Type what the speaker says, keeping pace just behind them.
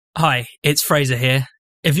Hi, it's Fraser here.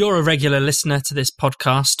 If you're a regular listener to this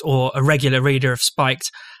podcast or a regular reader of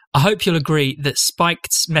Spiked, I hope you'll agree that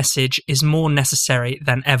Spiked's message is more necessary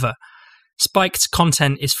than ever. Spiked's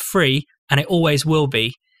content is free, and it always will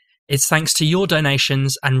be. It's thanks to your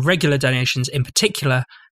donations, and regular donations in particular,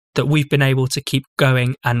 that we've been able to keep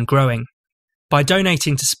going and growing. By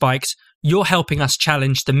donating to Spiked, you're helping us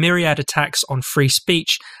challenge the myriad attacks on free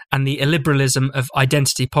speech and the illiberalism of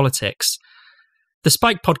identity politics. The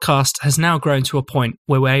Spike podcast has now grown to a point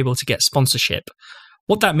where we're able to get sponsorship.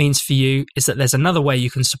 What that means for you is that there's another way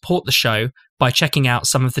you can support the show by checking out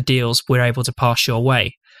some of the deals we're able to pass your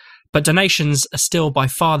way. But donations are still by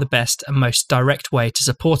far the best and most direct way to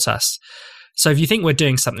support us. So if you think we're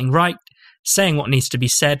doing something right, saying what needs to be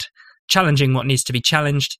said, challenging what needs to be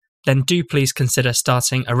challenged, then do please consider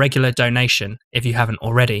starting a regular donation if you haven't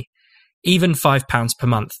already. Even £5 per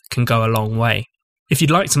month can go a long way. If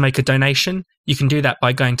you'd like to make a donation, you can do that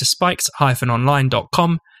by going to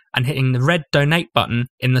spikes-online.com and hitting the red donate button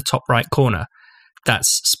in the top right corner.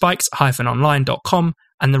 That's spikes-online.com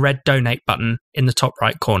and the red donate button in the top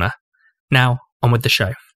right corner. Now, on with the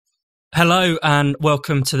show. Hello and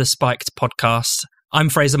welcome to the Spiked podcast. I'm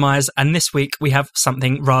Fraser Myers, and this week we have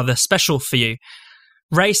something rather special for you.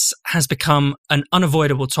 Race has become an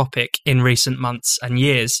unavoidable topic in recent months and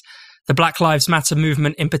years. The Black Lives Matter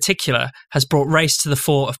movement in particular has brought race to the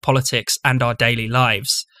fore of politics and our daily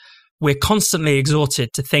lives. We're constantly exhorted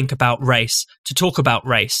to think about race, to talk about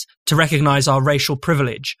race, to recognise our racial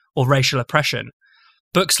privilege or racial oppression.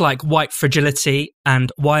 Books like White Fragility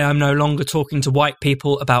and Why I'm No Longer Talking to White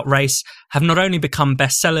People About Race have not only become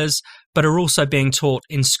bestsellers, but are also being taught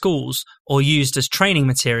in schools or used as training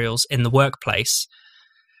materials in the workplace.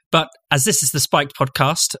 But as this is the Spiked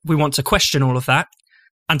podcast, we want to question all of that.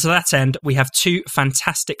 And to that end, we have two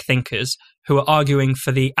fantastic thinkers who are arguing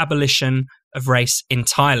for the abolition of race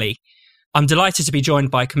entirely. I'm delighted to be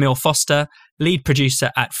joined by Kmele Foster, lead producer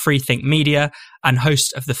at Freethink Media and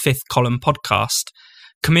host of the Fifth Column podcast.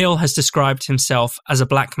 Kmele has described himself as a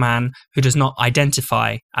black man who does not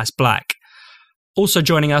identify as black. Also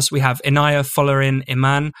joining us, we have Inaya, Folarin,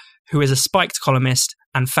 Iman, who is a Spiked columnist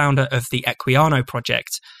and founder of the Equiano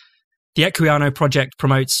Project. The Equiano Project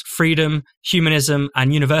promotes freedom, humanism,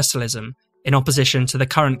 and universalism in opposition to the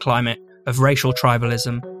current climate of racial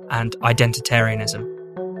tribalism and identitarianism.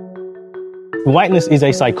 Whiteness is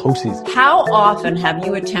a psychosis. How often have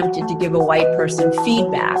you attempted to give a white person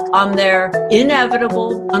feedback on their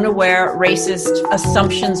inevitable, unaware, racist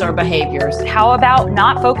assumptions or behaviors? How about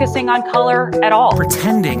not focusing on color at all?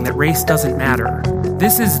 Pretending that race doesn't matter.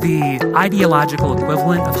 This is the ideological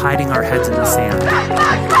equivalent of hiding our heads in the sand. Black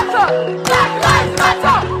Lives Matter!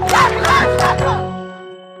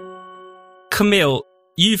 Kmele,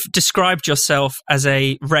 you've described yourself as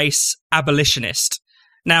a race abolitionist.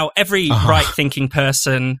 Now, every right-thinking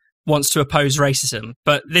person wants to oppose racism,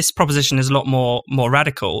 but this proposition is a lot more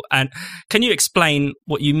radical. And can you explain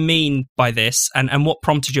what you mean by this and what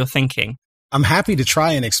prompted your thinking? I'm happy to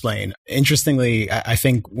try and explain. Interestingly, I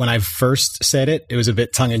think when I first said it, it was a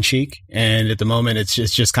bit tongue-in-cheek. And at the moment, it's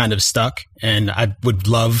just kind of stuck. And I would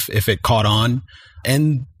love if it caught on.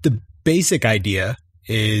 And the basic idea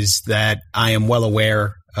is that I am well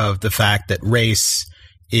aware of the fact that race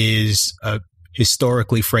is a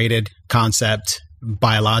historically freighted concept,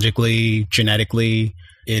 biologically, genetically.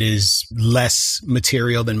 It is less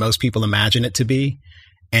material than most people imagine it to be.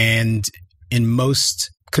 And in most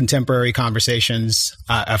contemporary conversations,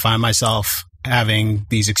 I find myself having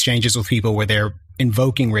these exchanges with people where they're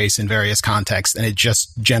invoking race in various contexts, and it just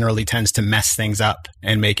generally tends to mess things up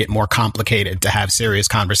and make it more complicated to have serious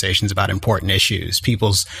conversations about important issues.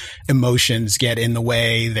 People's emotions get in the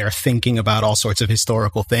way. They're thinking about all sorts of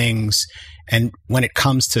historical things. And when it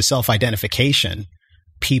comes to self-identification,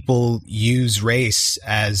 people use race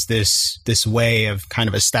as this way of kind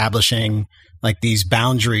of establishing like these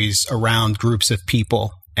boundaries around groups of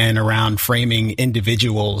people and around framing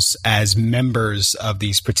individuals as members of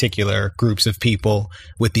these particular groups of people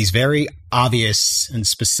with these very obvious and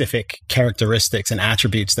specific characteristics and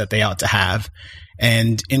attributes that they ought to have.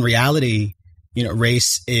 And in reality,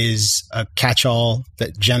 race is a catch-all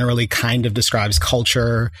that generally kind of describes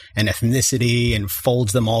culture and ethnicity and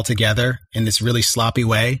folds them all together in this really sloppy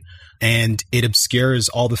way. And it obscures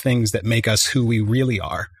all the things that make us who we really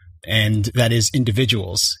are. And that is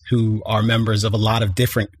individuals who are members of a lot of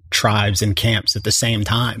different tribes and camps at the same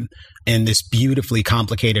time in this beautifully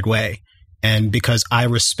complicated way. And because I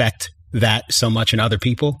respect that so much in other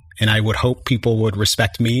people, and I would hope people would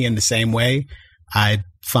respect me in the same way, I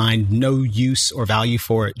find no use or value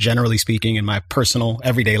for it, generally speaking, in my personal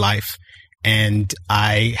everyday life. And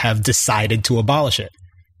I have decided to abolish it.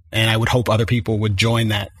 And I would hope other people would join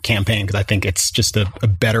that campaign because I think it's just a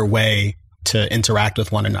better way to interact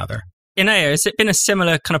with one another. Inaya, has it been a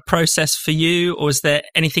similar kind of process for you, or is there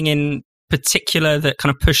anything in particular that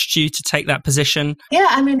kind of pushed you to take that position? Yeah,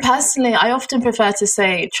 I mean, personally, I often prefer to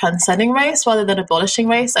say transcending race rather than abolishing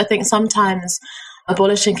race. I think sometimes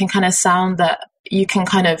abolition can kind of sound that you can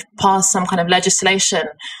kind of pass some kind of legislation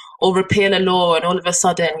or repeal a law and all of a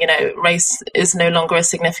sudden, you know, race is no longer a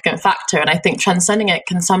significant factor. And I think transcending it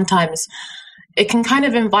can sometimes, it can kind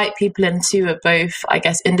of invite people into both, I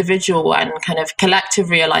guess, individual and kind of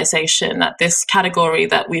collective realization that this category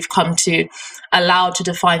that we've come to allow to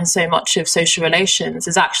define so much of social relations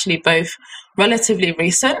is actually both relatively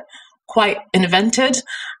recent, quite invented,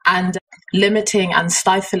 and limiting and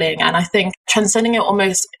stifling. And I think transcending it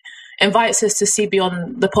almost invites us to see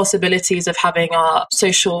beyond the possibilities of having our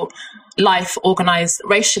social life organized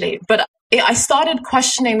racially. But I started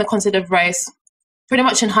questioning the concept of race pretty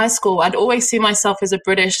much in high school. I'd always seen myself as a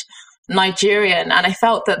British Nigerian, and I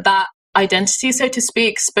felt that that identity, so to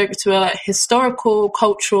speak, spoke to a historical,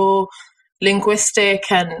 cultural,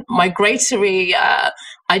 linguistic and migratory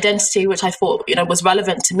identity, which I thought, you know, was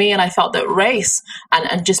relevant to me. And I felt that race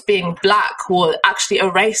and just being Black will actually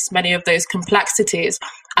erase many of those complexities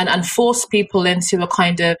and force people into a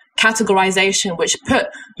kind of categorization which put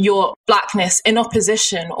your Blackness in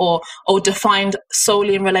opposition or defined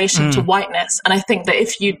solely in relation to whiteness. And I think that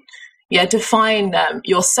if you define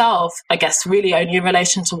yourself, I guess, really only in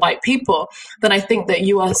relation to white people, then I think that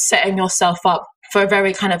you are setting yourself up for a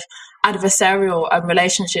very kind of adversarial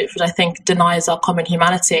relationship, which I think denies our common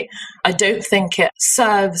humanity. I don't think it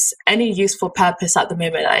serves any useful purpose at the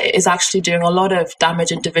moment. It is actually doing a lot of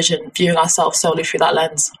damage and division, viewing ourselves solely through that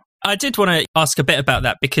lens. I did want to ask a bit about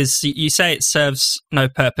that because you say it serves no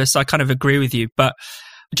purpose. I kind of agree with you, but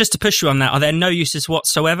just to push you on that, are there no uses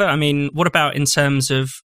whatsoever? I mean, what about in terms of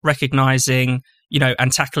recognizing, you know,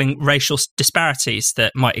 and tackling racial disparities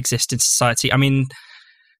that might exist in society? I mean,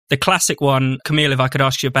 the classic one, Kmele, if I could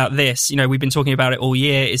ask you about this, you know, we've been talking about it all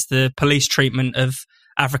year, is the police treatment of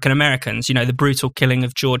African Americans. You know, the brutal killing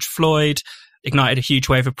of George Floyd ignited a huge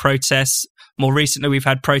wave of protests. More recently, we've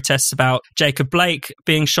had protests about Jacob Blake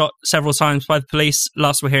being shot several times by the police.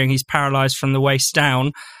 Last we're hearing he's paralyzed from the waist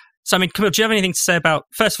down. So, I mean, Kmele, do you have anything to say about,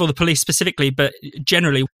 first of all, the police specifically, but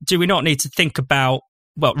generally, do we not need to think about,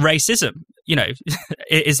 well, racism? You know,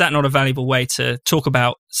 is that not a valuable way to talk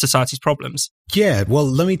about society's problems? Yeah, well,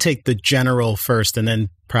 let me take the general first, and then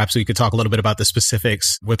perhaps we could talk a little bit about the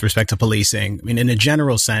specifics with respect to policing. I mean, in a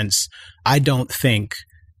general sense, I don't think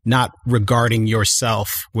not regarding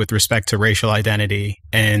yourself with respect to racial identity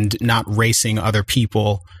and not racing other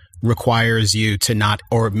people requires you to not,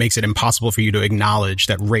 or makes it impossible for you to acknowledge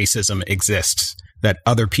that racism exists, that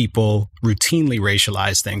other people routinely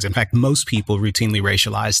racialize things. In fact, most people routinely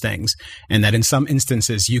racialize things. And that in some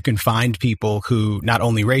instances, you can find people who not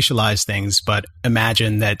only racialize things, but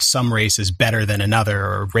imagine that some race is better than another,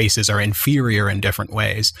 or races are inferior in different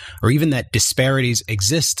ways, or even that disparities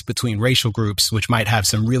exist between racial groups, which might have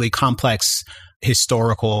some really complex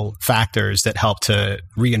historical factors that help to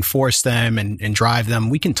reinforce them and drive them.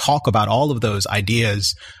 We can talk about all of those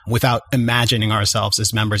ideas without imagining ourselves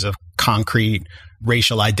as members of concrete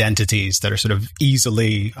racial identities that are sort of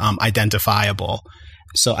easily identifiable.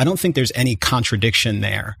 So I don't think there's any contradiction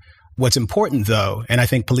there. What's important, though, and I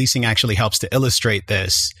think policing actually helps to illustrate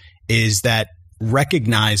this, is that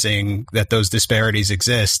recognizing that those disparities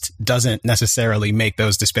exist doesn't necessarily make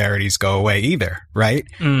those disparities go away either, right?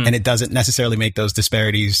 And it doesn't necessarily make those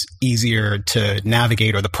disparities easier to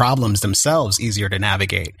navigate, or the problems themselves easier to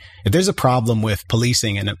navigate. If there's a problem with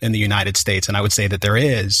policing in the United States, and I would say that there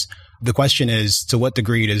is, the question is, to what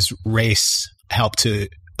degree does race help to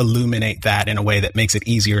illuminate that in a way that makes it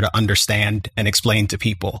easier to understand and explain to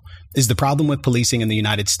people? Is the problem with policing in the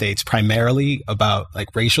United States primarily about like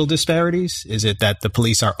racial disparities? Is it that the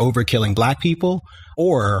police are overkilling Black people?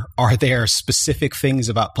 Or are there specific things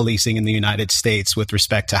about policing in the United States with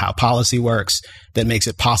respect to how policy works that makes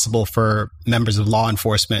it possible for members of law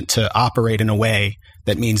enforcement to operate in a way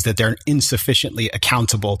that means that they're insufficiently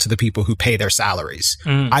accountable to the people who pay their salaries?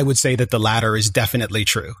 I would say that the latter is definitely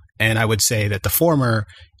true. And I would say that the former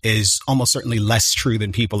is almost certainly less true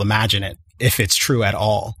than people imagine it, if it's true at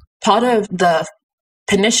all. Part of the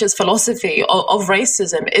pernicious philosophy of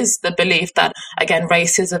racism is the belief that, again,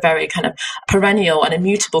 race is a very kind of perennial and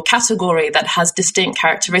immutable category that has distinct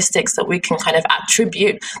characteristics that we can kind of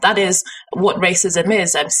attribute. That is what racism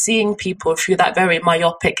is, and seeing people through that very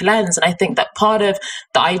myopic lens. And I think that part of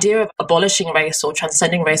the idea of abolishing race or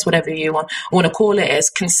transcending race, whatever you want to call it, is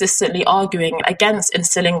consistently arguing against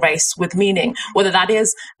instilling race with meaning, whether that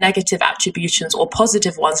is negative attributions or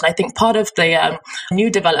positive ones. And I think part of the new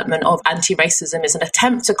development of anti-racism is an attempt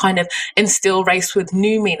to kind of instill race with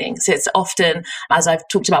new meanings. It's often, as I've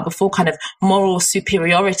talked about before, kind of moral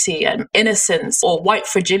superiority and innocence or white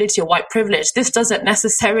fragility or white privilege. This doesn't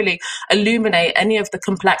necessarily illuminate any of the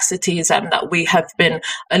complexities that we have been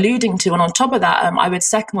alluding to. And on top of that, I would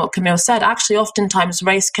second what Kmele said. Actually, oftentimes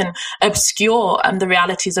race can obscure the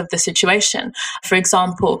realities of the situation. For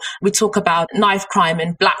example, we talk about knife crime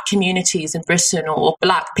in Black communities in Britain, or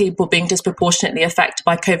Black people being disproportionately affected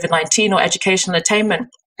by COVID-19, or educational attainment.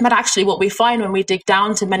 But actually what we find when we dig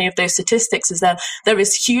down to many of those statistics is that there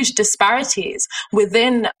is huge disparities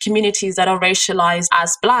within communities that are racialized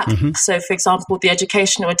as Black. Mm-hmm. So, for example, the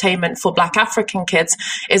educational attainment for Black African kids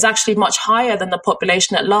is actually much higher than the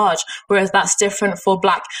population at large, whereas that's different for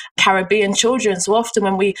Black Caribbean children. So often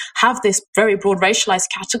when we have this very broad racialized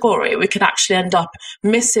category, we can actually end up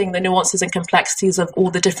missing the nuances and complexities of all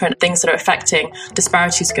the different things that are affecting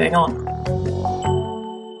disparities going on.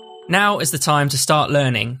 Now is the time to start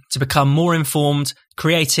learning, to become more informed,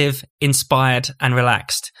 creative, inspired, and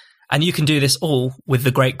relaxed. And you can do this all with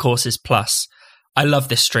the Great Courses Plus. I love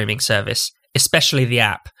this streaming service, especially the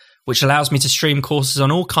app, which allows me to stream courses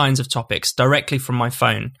on all kinds of topics directly from my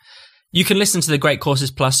phone. You can listen to the Great Courses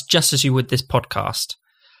Plus just as you would this podcast.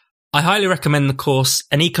 I highly recommend the course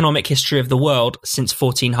An Economic History of the World Since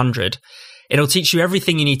 1400. It'll teach you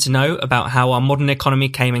everything you need to know about how our modern economy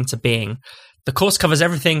came into being. The course covers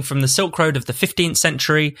everything from the Silk Road of the 15th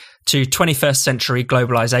century to 21st century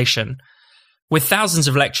globalization, with thousands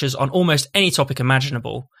of lectures on almost any topic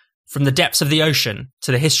imaginable, from the depths of the ocean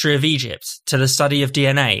to the history of Egypt to the study of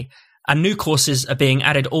DNA, and new courses are being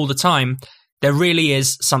added all the time. There really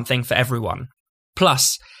is something for everyone.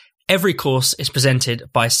 Plus, every course is presented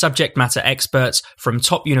by subject matter experts from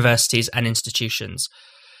top universities and institutions.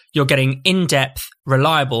 You're getting in-depth,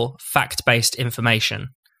 reliable, fact-based information.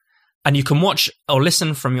 And you can watch or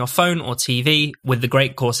listen from your phone or TV with the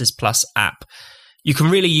Great Courses Plus app. You can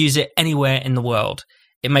really use it anywhere in the world.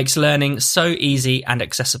 It makes learning so easy and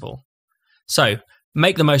accessible. So,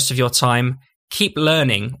 make the most of your time. Keep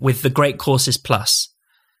learning with the Great Courses Plus.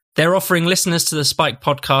 They're offering listeners to the Spike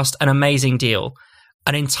podcast an amazing deal,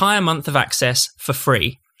 an entire month of access for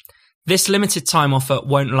free. This limited time offer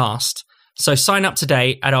won't last, so sign up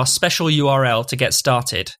today at our special URL to get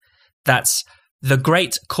started. That's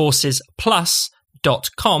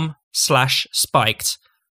thegreatcoursesplus.com/spiked.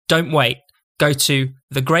 Don't wait. Go to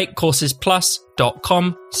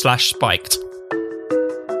thegreatcoursesplus.com/spiked.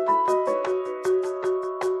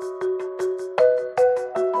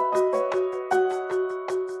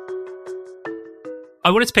 I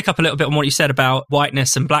wanted to pick up a little bit on what you said about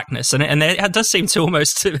whiteness and blackness, and there does seem to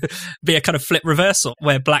almost be a kind of flip reversal,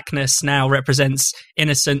 where blackness now represents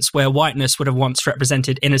innocence, where whiteness would have once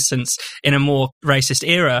represented innocence in a more racist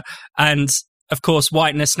era. And of course,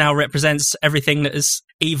 whiteness now represents everything that is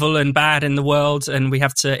evil and bad in the world, and we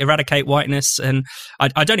have to eradicate whiteness. And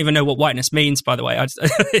I don't even know what whiteness means, by the way.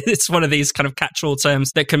 It's one of these kind of catch-all terms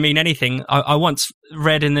that can mean anything. I once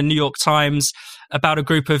read in the New York Times about a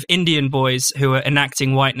group of Indian boys who are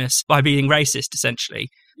enacting whiteness by being racist, essentially.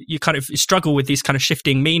 You kind of struggle with these kind of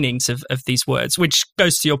shifting meanings of these words, which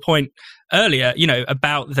goes to your point earlier, you know,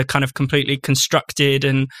 about the kind of completely constructed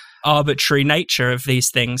and arbitrary nature of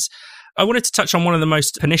these things. I wanted to touch on one of the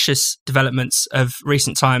most pernicious developments of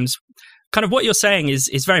recent times. Kind of what you're saying is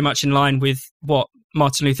very much in line with what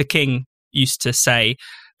Martin Luther King used to say,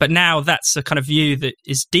 but now that's a kind of view that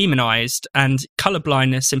is demonized, and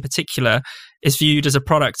colorblindness in particular is viewed as a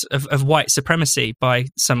product of white supremacy by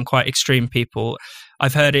some quite extreme people.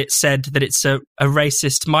 I've heard it said that it's a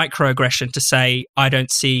racist microaggression to say, I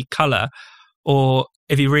don't see color. Or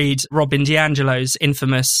if you read Robin DiAngelo's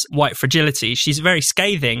infamous White Fragility, she's very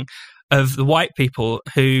scathing of the white people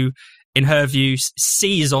who, in her view,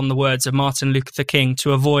 seize on the words of Martin Luther King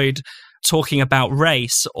to avoid talking about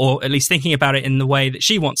race, or at least thinking about it in the way that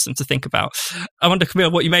she wants them to think about. I wonder,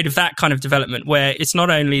 Kmele, what you made of that kind of development, where it's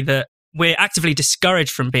not only that we're actively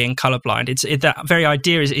discouraged from being colorblind, that very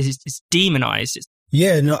idea is demonized.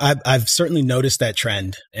 Yeah, no, I've certainly noticed that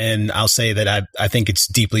trend, and I'll say that I think it's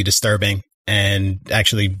deeply disturbing and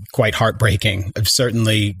actually quite heartbreaking. I've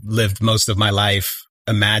certainly lived most of my life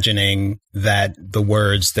imagining that the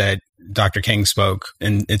words that Dr. King spoke,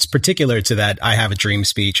 and it's particular to that I Have a Dream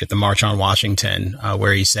speech at the March on Washington,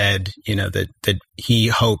 where he said, that he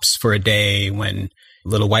hopes for a day when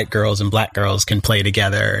little white girls and black girls can play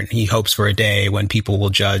together. And he hopes for a day when people will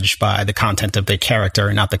judge by the content of their character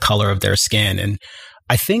and not the color of their skin. And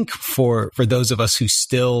I think for those of us who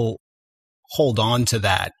still hold on to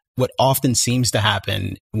that, what often seems to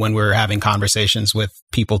happen when we're having conversations with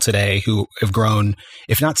people today who have grown,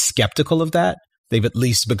 if not skeptical of that, they've at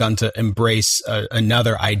least begun to embrace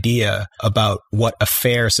another idea about what a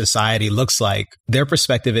fair society looks like. Their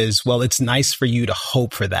perspective is, well, it's nice for you to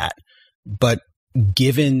hope for that. But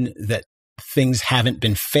given that things haven't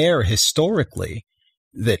been fair historically,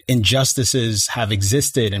 that injustices have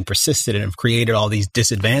existed and persisted and have created all these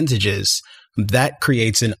disadvantages, that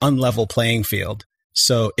creates an unlevel playing field.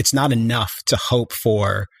 So it's not enough to hope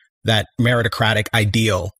for that meritocratic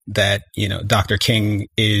ideal that, Dr. King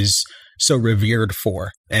is so revered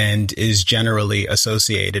for and is generally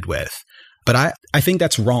associated with. But I think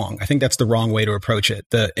that's wrong. I think that's the wrong way to approach it.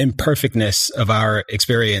 The imperfectness of our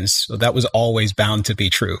experience, that was always bound to be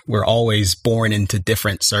true. We're always born into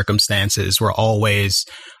different circumstances. We're always,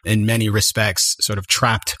 in many respects, sort of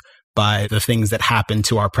trapped by the things that happened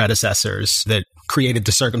to our predecessors that created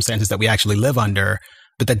the circumstances that we actually live under.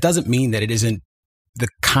 But that doesn't mean that it isn't the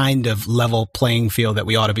kind of level playing field that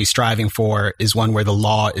we ought to be striving for is one where the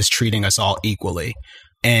law is treating us all equally.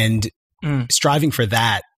 And striving for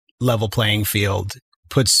that level playing field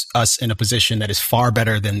puts us in a position that is far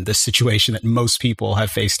better than the situation that most people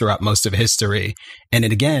have faced throughout most of history. And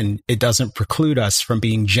it doesn't preclude us from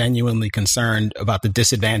being genuinely concerned about the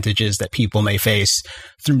disadvantages that people may face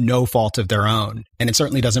through no fault of their own. And it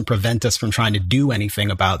certainly doesn't prevent us from trying to do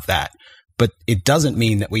anything about that. But it doesn't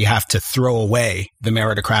mean that we have to throw away the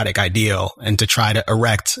meritocratic ideal and to try to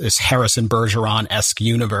erect this Harrison Bergeron-esque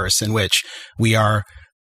universe in which we are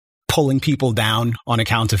pulling people down on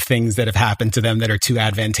account of things that have happened to them that are too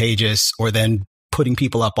advantageous, or then putting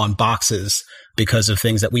people up on boxes because of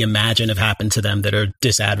things that we imagine have happened to them that are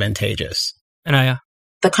disadvantageous. Inaya.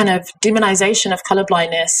 The kind of demonization of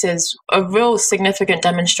colorblindness is a real significant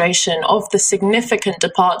demonstration of the significant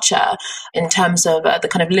departure in terms of the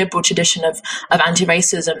kind of liberal tradition of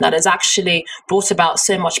anti-racism that has actually brought about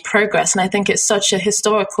so much progress. And I think it's such a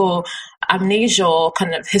historical amnesia or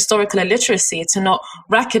kind of historical illiteracy to not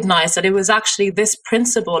recognize that it was actually this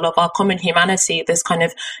principle of our common humanity, this kind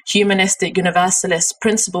of humanistic universalist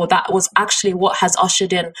principle, that was actually what has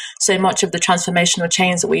ushered in so much of the transformational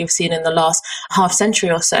change that we've seen in the last half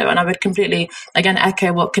century or so. And I would completely, again,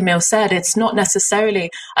 echo what Kmele said. It's not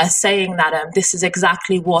necessarily saying that this is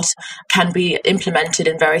exactly what can be implemented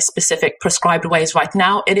in very specific prescribed ways right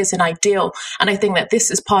now. It is an ideal. And I think that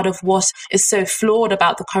this is part of what is so flawed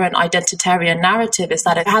about the current identitarian narrative, is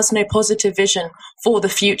that it has no positive vision for the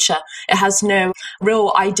future. It has no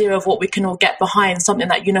real idea of what we can all get behind, something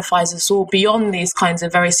that unifies us all beyond these kinds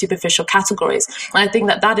of very superficial categories. And I think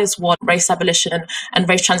that that is what race abolition and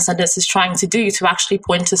race transcendence is trying to do, to actually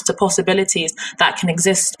point us to possibilities that can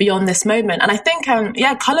exist beyond this moment. And I think,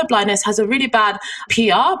 colorblindness has a really bad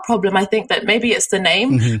PR problem. I think that maybe it's the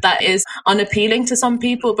name that is unappealing to some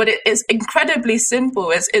people, but it is incredibly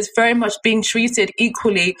simple. It's very much being treated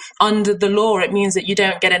equally under the law. It means that you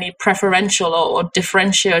don't get any preferential or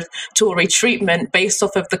differentiatory treatment based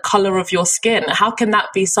off of the color of your skin. How can that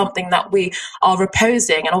be something that we are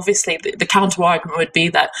opposing? And obviously the counter argument would be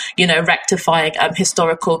that, rectifying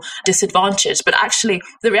historical disadvantage. But actually,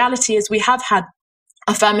 the reality is we have had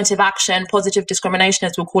affirmative action, positive discrimination,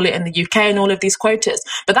 as we'll call it in the UK, and all of these quotas.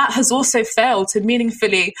 But that has also failed to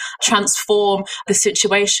meaningfully transform the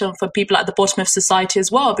situation for people at the bottom of society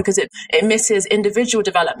as well, because it misses individual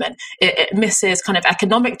development. It misses kind of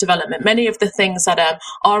economic development. Many of the things that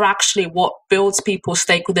are actually what builds people's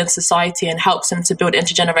stake within society and helps them to build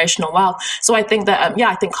intergenerational wealth. So I think that,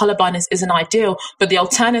 I think colorblindness is an ideal, but the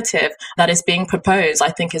alternative that is being proposed, I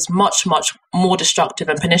think, is much, much more destructive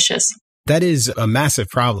and pernicious. That is a massive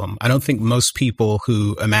problem. I don't think most people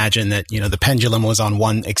who imagine that, the pendulum was on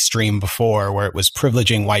one extreme before, where it was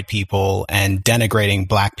privileging white people and denigrating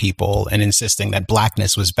black people and insisting that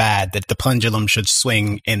blackness was bad, that the pendulum should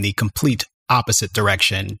swing in the complete opposite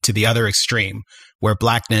direction to the other extreme, where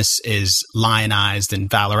blackness is lionized and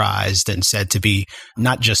valorized and said to be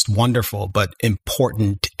not just wonderful, but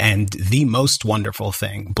important and the most wonderful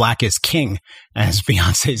thing. Black is king, as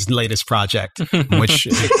Beyonce's latest project, which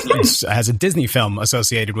has a Disney film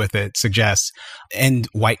associated with it, suggests. And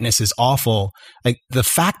whiteness is awful. Like, the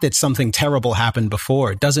fact that something terrible happened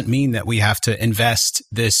before doesn't mean that we have to invest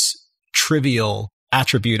this trivial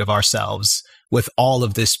attribute of ourselves with all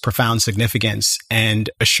of this profound significance and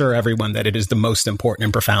assure everyone that it is the most important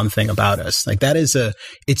and profound thing about us. Like it's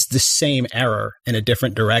the same error in a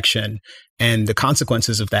different direction. And the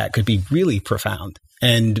consequences of that could be really profound.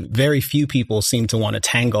 And very few people seem to want to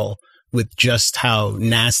tangle with just how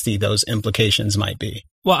nasty those implications might be.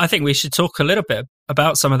 Well, I think we should talk a little bit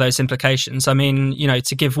about some of those implications. I mean,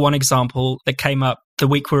 to give one example that came up the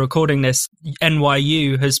week we're recording this,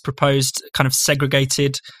 NYU has proposed kind of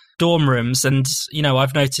segregated dorm rooms. And,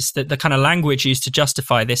 I've noticed that the kind of language used to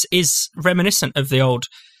justify this is reminiscent of the old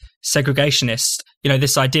segregationist.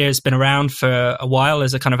 This idea has been around for a while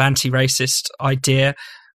as a kind of anti-racist idea.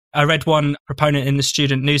 I read one proponent in the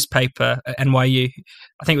student newspaper at NYU,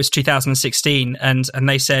 I think it was 2016, and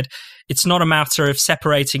they said, it's not a matter of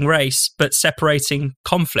separating race, but separating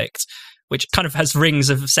conflict, which kind of has rings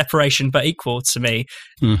of separation but equal to me.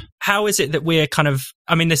 How is it that we're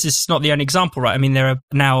this is not the only example, right? I mean, there are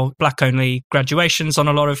now black-only graduations on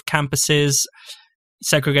a lot of campuses,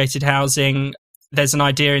 segregated housing. There's an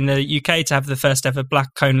idea in the UK to have the first ever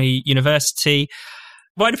black-only university.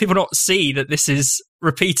 Why do people not see that this is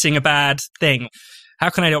repeating a bad thing? How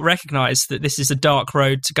can they not recognize that this is a dark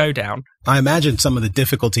road to go down? I imagine some of the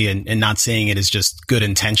difficulty in not seeing it is just good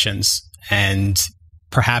intentions. And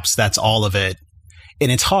perhaps that's all of it.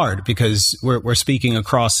 And it's hard because we're speaking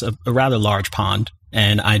across a rather large pond.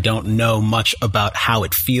 And I don't know much about how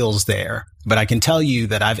it feels there. But I can tell you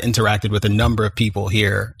that I've interacted with a number of people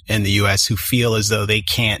here in the US who feel as though they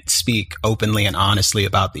can't speak openly and honestly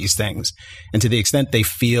about these things. And to the extent they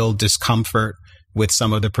feel discomfort with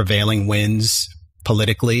some of the prevailing winds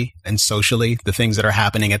politically and socially, the things that are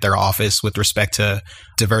happening at their office with respect to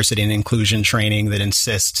diversity and inclusion training that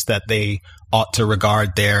insists that they ought to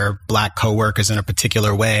regard their Black coworkers in a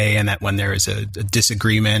particular way, and that when there is a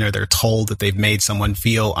disagreement or they're told that they've made someone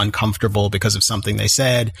feel uncomfortable because of something they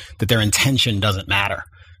said, that their intention doesn't matter,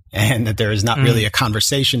 and that there is not really a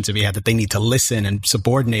conversation to be had, that they need to listen and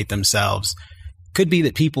subordinate themselves. Could be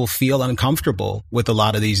that people feel uncomfortable with a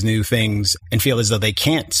lot of these new things and feel as though they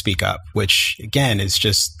can't speak up, which again is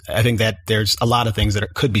just, I think that there's a lot of things that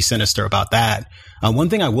could be sinister about that. One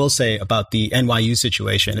thing I will say about the NYU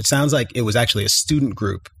situation, it sounds like it was actually a student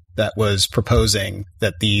group that was proposing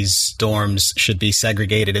that these dorms should be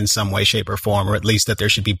segregated in some way, shape, or form, or at least that there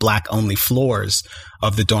should be Black-only floors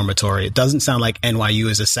of the dormitory. It doesn't sound like NYU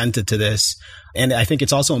has assented to this. And I think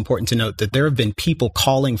it's also important to note that there have been people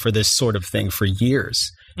calling for this sort of thing for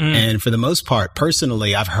years. And for the most part,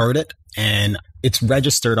 personally, I've heard it and it's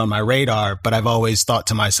registered on my radar, but I've always thought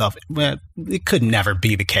to myself, well, it could never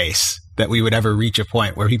be the case that we would ever reach a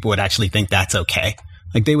point where people would actually think that's okay.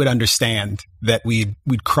 Like they would understand that we'd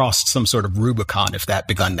crossed some sort of Rubicon if that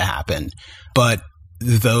begun to happen. But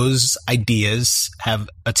those ideas have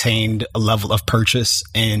attained a level of purchase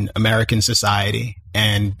in American society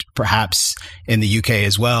and perhaps in the UK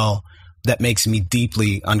as well that makes me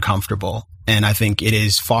deeply uncomfortable. And I think it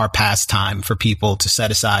is far past time for people to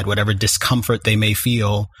set aside whatever discomfort they may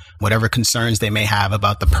feel, whatever concerns they may have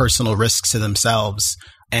about the personal risks to themselves,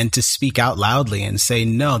 and to speak out loudly and say,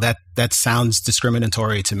 no, that sounds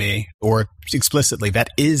discriminatory to me, or explicitly, that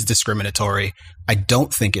is discriminatory. I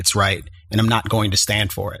don't think it's right, and I'm not going to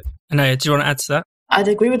stand for it. Inaya, do you want to add to that? I'd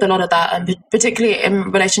agree with a lot of that, and particularly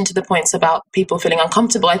in relation to the points about people feeling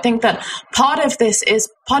uncomfortable. I think that part of this is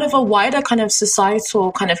part of a wider kind of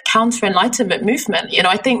societal kind of counter-enlightenment movement.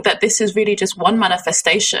 I think that this is really just one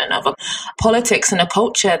manifestation of a politics and a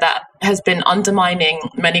culture that has been undermining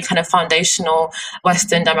many kind of foundational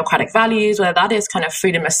Western democratic values, whether that is kind of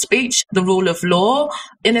freedom of speech, the rule of law,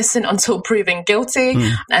 innocent until proven guilty.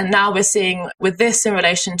 And now we're seeing with this in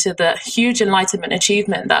relation to the huge Enlightenment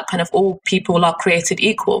achievement that kind of all people are created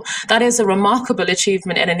equal. That is a remarkable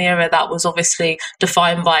achievement in an era that was obviously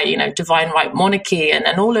defined by, divine right monarchy and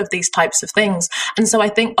all of these types of things. And so I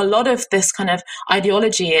think a lot of this kind of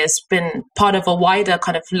ideology has been part of a wider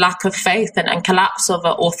kind of lack of faith and collapse of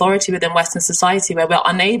authority within Western society, where we're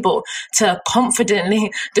unable to confidently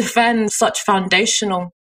defend such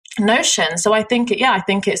foundational notions. So I think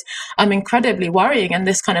it's incredibly worrying. And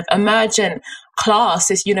this kind of emergent class,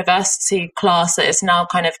 this university class that is now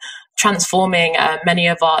kind of transforming many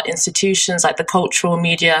of our institutions, like the cultural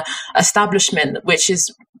media establishment, which is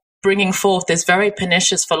bringing forth this very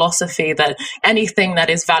pernicious philosophy that anything that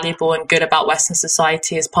is valuable and good about Western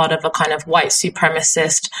society is part of a kind of white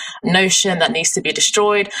supremacist notion that needs to be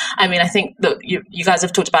destroyed. I mean, I think that you guys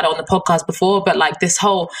have talked about it on the podcast before, but like this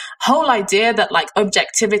whole idea that like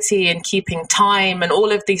objectivity and keeping time and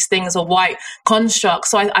all of these things are white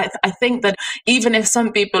constructs. So I think that even if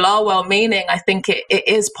some people are well-meaning, I think it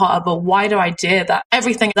is part of a wider idea that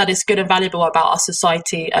everything that is good and valuable about our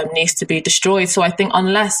society needs to be destroyed. So I think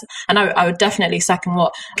unless, and I would definitely second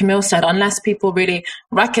what Kmele said, unless people really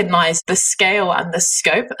recognize the scale and the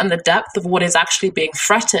scope and the depth of what is actually being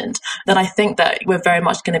threatened, then I think that we're very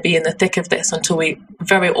much going to be in the thick of this until we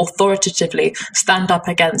very authoritatively stand up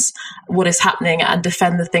against what is happening and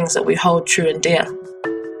defend the things that we hold true and dear.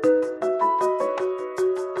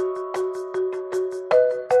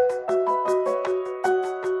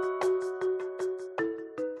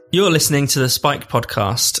 You're listening to the Spiked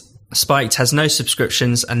podcast. Spiked has no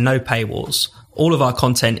subscriptions and no paywalls. All of our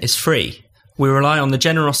content is free. We rely on the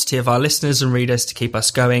generosity of our listeners and readers to keep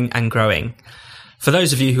us going and growing. For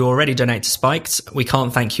those of you who already donate to Spiked, we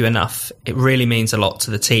can't thank you enough. It really means a lot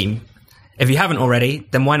to the team. If you haven't already,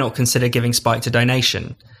 then why not consider giving Spiked a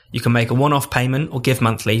donation? You can make a one-off payment or give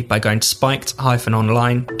monthly by going to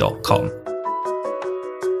spiked-online.com.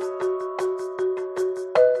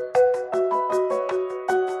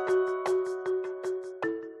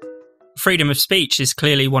 Freedom of speech is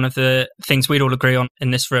clearly one of the things we'd all agree on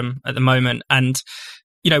in this room at the moment. And,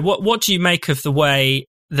 you know, what do you make of the way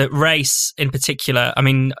that race in particular, I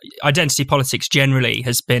mean, identity politics generally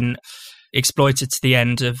has been exploited to the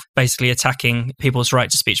end of basically attacking people's right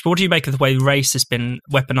to speech. But what do you make of the way race has been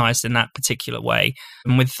weaponized in that particular way?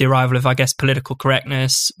 And with the arrival of, I guess, political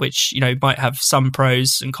correctness, which, you know, might have some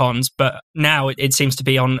pros and cons, but now it seems to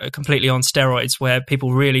be completely on steroids, where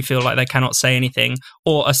people really feel like they cannot say anything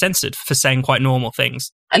or are censored for saying quite normal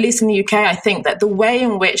things. At least in the UK, I think that the way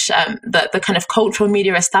in which the kind of cultural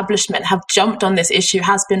media establishment have jumped on this issue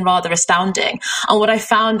has been rather astounding. And what I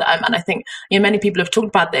found, and I think many people have talked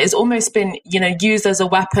about this, is almost been used as a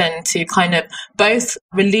weapon to kind of both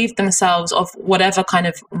relieve themselves of whatever kind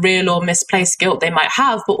of real or misplaced guilt they might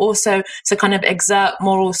have, but also to kind of exert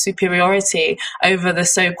moral superiority over the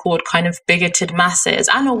so-called kind of bigoted masses,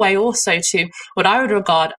 and a way also to what I would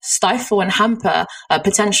regard stifle and hamper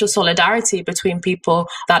potential solidarity between people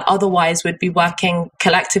that otherwise would be working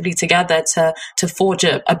collectively together to forge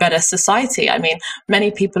a better society. I mean,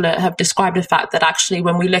 many people have described the fact that actually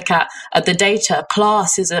when we look at the data,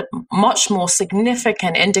 class is a much more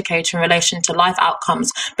significant indicator in relation to life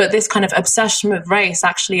outcomes. But this kind of obsession with race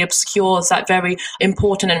actually obscures that very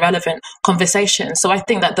important and relevant conversation. So I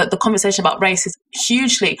think that the conversation about race is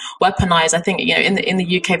hugely weaponized. I think, in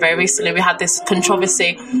the UK very recently, we had this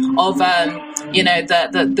controversy of,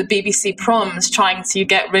 the BBC proms trying to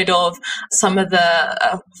get rid of some of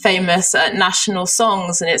the famous national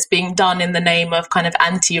songs, and it's being done in the name of kind of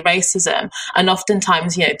anti-racism. And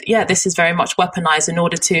oftentimes, this is very much weaponized in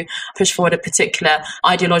order to push forward a particular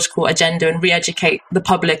ideological agenda and re-educate the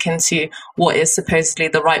public into what is supposedly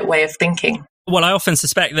the right way of thinking. Well, I often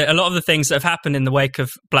suspect that a lot of the things that have happened in the wake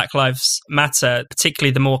of Black Lives Matter,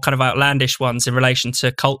 particularly the more kind of outlandish ones in relation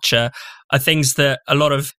to culture, are things that a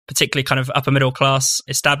lot of particularly kind of upper middle class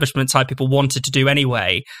establishment type people wanted to do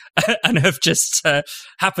anyway, and have just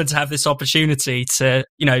happened to have this opportunity to,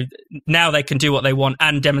 now they can do what they want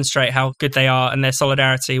and demonstrate how good they are and their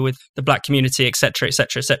solidarity with the Black community, et cetera, et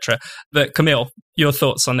cetera, et cetera. But Kmele, your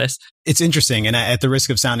thoughts on this? It's interesting. And at the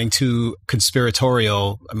risk of sounding too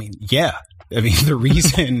conspiratorial, the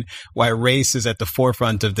reason why race is at the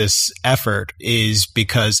forefront of this effort is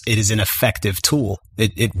because it is an effective tool.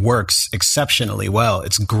 It works exceptionally well.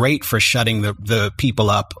 It's great for shutting the people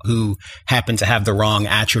up who happen to have the wrong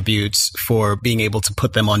attributes, for being able to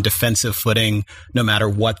put them on defensive footing no matter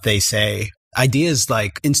what they say. Ideas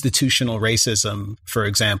like institutional racism, for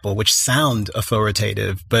example, which sound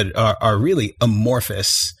authoritative but are really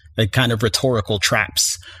amorphous, like kind of rhetorical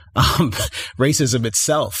traps. Racism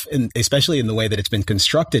itself, especially in the way that it's been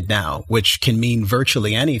constructed now, which can mean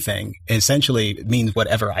virtually anything, essentially means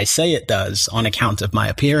whatever I say it does on account of my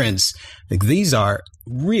appearance. Like, these are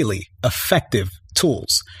really effective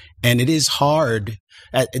tools. And it is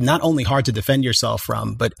not only hard to defend yourself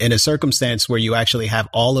from, but in a circumstance where you actually have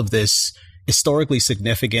all of this historically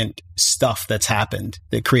significant stuff that's happened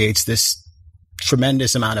that creates this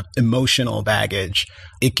tremendous amount of emotional baggage,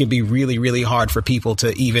 it can be really, really hard for people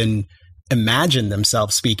to even imagine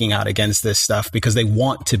themselves speaking out against this stuff because they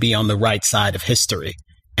want to be on the right side of history.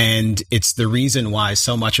 And it's the reason why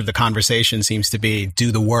so much of the conversation seems to be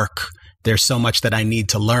do the work, there's so much that I need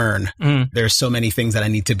to learn. There's so many things that I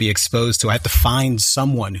need to be exposed to. I have to find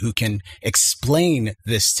someone who can explain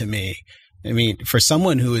this to me. I mean, for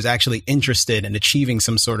someone who is actually interested in achieving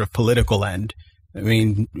some sort of political end, I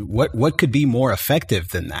mean, what could be more effective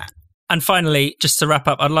than that? And finally, just to wrap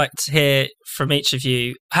up, I'd like to hear from each of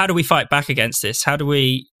you, how do we fight back against this? How do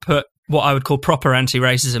we put what I would call proper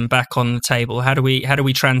anti-racism back on the table? How do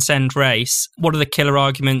we transcend race? What are the killer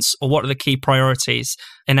arguments, or what are the key priorities?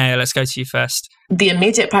 Inaya, let's go to you first. The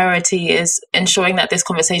immediate priority is ensuring that this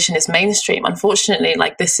conversation is mainstream. Unfortunately,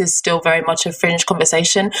 this is still very much a fringe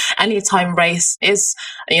conversation. Anytime race is,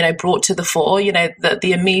 brought to the fore,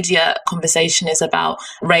 the immediate conversation is about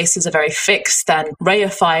race as a very fixed and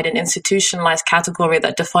reified and institutionalized category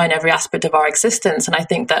that define every aspect of our existence. And I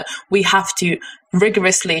think that we have to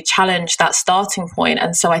rigorously challenge that starting point.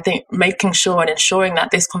 And so I think making sure and ensuring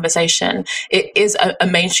that this conversation it is a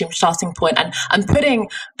mainstream starting point, and putting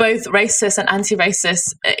both racist and anti-racist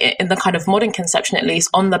in the kind of modern conception, at least,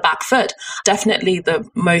 on the back foot. Definitely the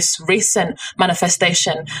most recent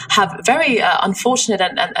manifestation have very unfortunate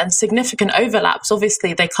and significant overlaps.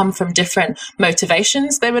 Obviously, they come from different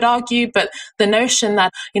motivations, they would argue, but the notion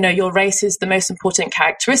that, your race is the most important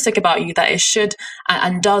characteristic about you, that it should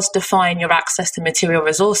and does define your access to material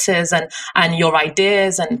resources and your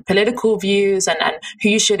ideas and political views and who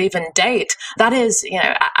you should even date. That is,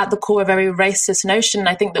 at the core a very racist notion.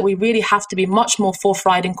 I think that we really have to be much more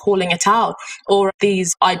forthright in calling it out, or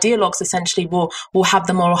these ideologues essentially will have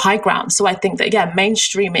the moral high ground. So I think that,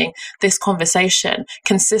 mainstreaming this conversation,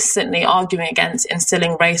 consistently arguing against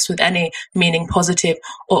instilling race with any meaning, positive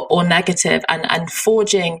or negative, and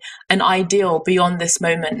forging an ideal beyond this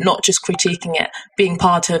moment, not just critiquing it, being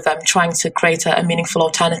part of trying to create a meaningful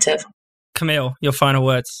alternative. Kmele, your final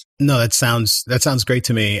words. No, that sounds great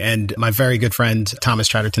to me. And my very good friend, Thomas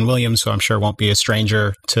Chatterton Williams, who I'm sure won't be a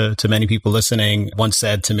stranger to many people listening, once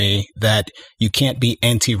said to me that you can't be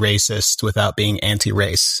anti-racist without being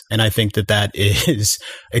anti-race. And I think that is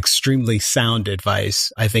extremely sound advice.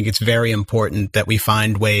 I think it's very important that we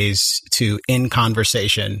find ways to, in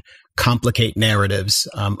conversation, complicate narratives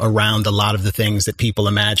around a lot of the things that people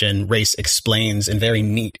imagine race explains in very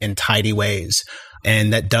neat and tidy ways.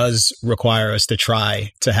 And that does require us to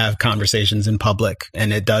try to have conversations in public.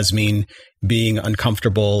 And it does mean being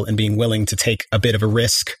uncomfortable and being willing to take a bit of a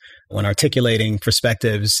risk when articulating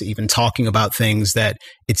perspectives, even talking about things that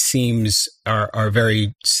it seems are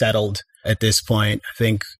very settled at this point. I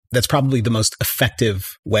think that's probably the most effective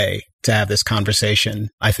way to have this conversation.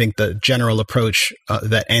 I think the general approach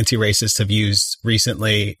that anti-racists have used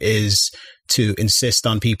recently is to insist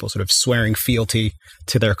on people sort of swearing fealty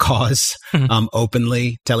to their cause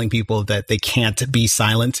openly, telling people that they can't be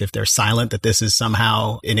silent. If they're silent, that this is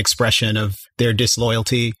somehow an expression of their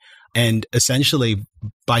disloyalty. And essentially,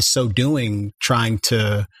 by so doing, trying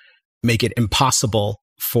to make it impossible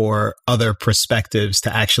for other perspectives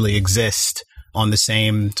to actually exist on the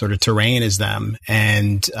same sort of terrain as them.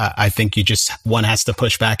 And I think one has to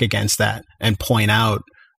push back against that and point out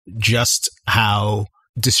just how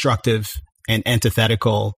destructive and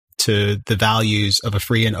antithetical to the values of a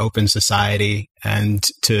free and open society and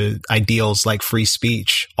to ideals like free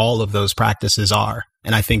speech, all of those practices are.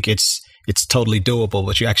 And I think it's totally doable,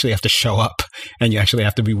 but you actually have to show up and you actually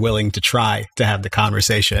have to be willing to try to have the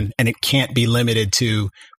conversation. And it can't be limited to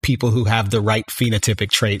people who have the right phenotypic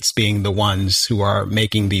traits being the ones who are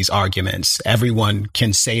making these arguments. Everyone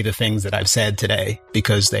can say the things that I've said today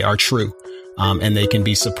because they are true, and they can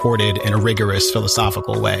be supported in a rigorous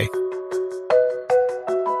philosophical way.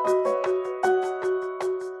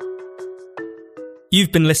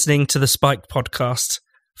 You've been listening to the Spiked podcast.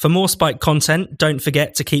 For more Spiked content, don't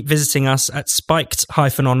forget to keep visiting us at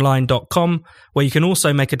spiked-online.com, where you can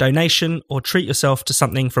also make a donation or treat yourself to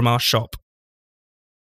something from our shop.